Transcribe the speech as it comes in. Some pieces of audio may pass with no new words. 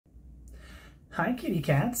Hi kitty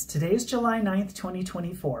cats, today is July 9th,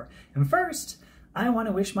 2024, and first, I want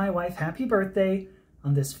to wish my wife happy birthday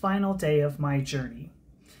on this final day of my journey.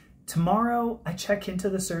 Tomorrow, I check into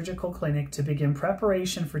the surgical clinic to begin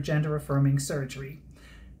preparation for gender-affirming surgery.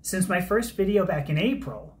 Since my first video back in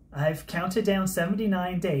April, I've counted down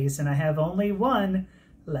 79 days and I have only one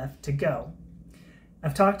left to go.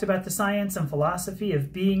 I've talked about the science and philosophy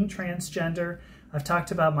of being transgender, I've talked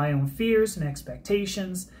about my own fears and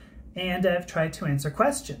expectations, and I've tried to answer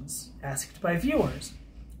questions asked by viewers.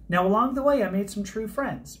 Now, along the way, I made some true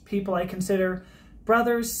friends, people I consider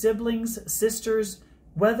brothers, siblings, sisters,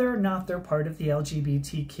 whether or not they're part of the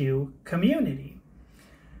LGBTQ community.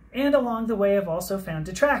 And along the way, I've also found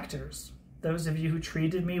detractors, those of you who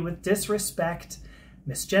treated me with disrespect,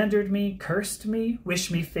 misgendered me, cursed me,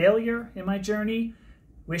 wished me failure in my journey,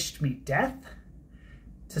 wished me death.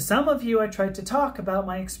 To some of you, I tried to talk about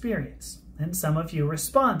my experience, and some of you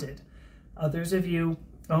responded. Others of you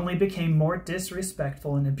only became more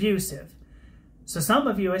disrespectful and abusive. So some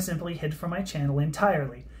of you I simply hid from my channel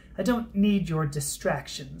entirely. I don't need your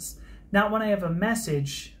distractions, not when I have a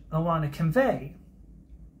message I want to convey.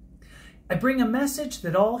 I bring a message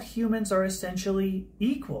that all humans are essentially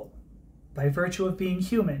equal by virtue of being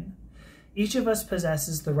human. Each of us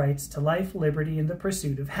possesses the rights to life, liberty, and the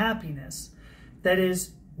pursuit of happiness. That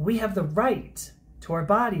is, we have the right to our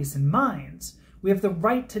bodies and minds. We have the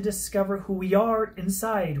right to discover who we are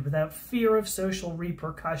inside without fear of social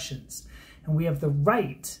repercussions. And we have the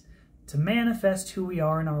right to manifest who we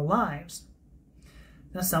are in our lives.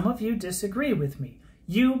 Now, some of you disagree with me.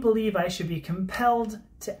 You believe I should be compelled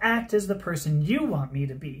to act as the person you want me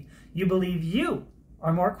to be. You believe you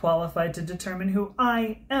are more qualified to determine who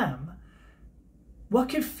I am. What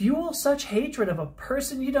could fuel such hatred of a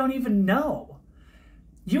person you don't even know?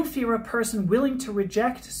 You fear a person willing to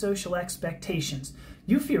reject social expectations.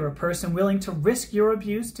 You fear a person willing to risk your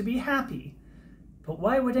abuse to be happy. But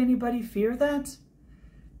why would anybody fear that?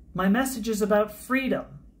 My message is about freedom,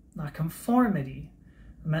 not conformity.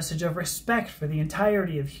 A message of respect for the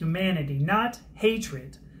entirety of humanity, not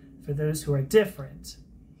hatred for those who are different.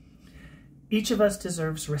 Each of us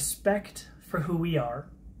deserves respect for who we are.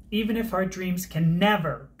 Even if our dreams can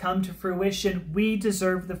never come to fruition, we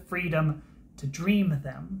deserve the freedom to dream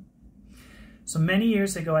them. So many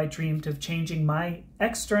years ago, I dreamed of changing my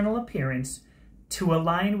external appearance to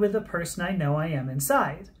align with the person I know I am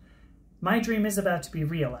inside. My dream is about to be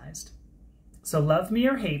realized. So love me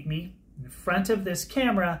or hate me, in front of this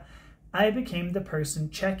camera, I became the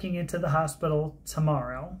person checking into the hospital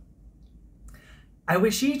tomorrow. I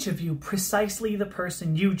wish each of you precisely the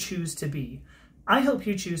person you choose to be. I hope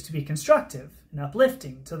you choose to be constructive and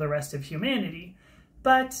uplifting to the rest of humanity.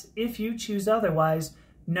 But if you choose otherwise,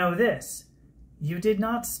 know this: you did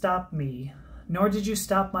not stop me, nor did you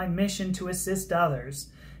stop my mission to assist others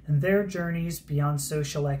in their journeys beyond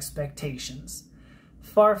social expectations.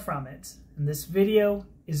 Far from it, and this video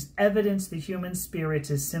is evidence the human spirit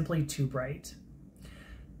is simply too bright.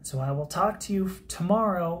 So I will talk to you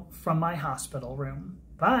tomorrow from my hospital room.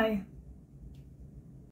 Bye!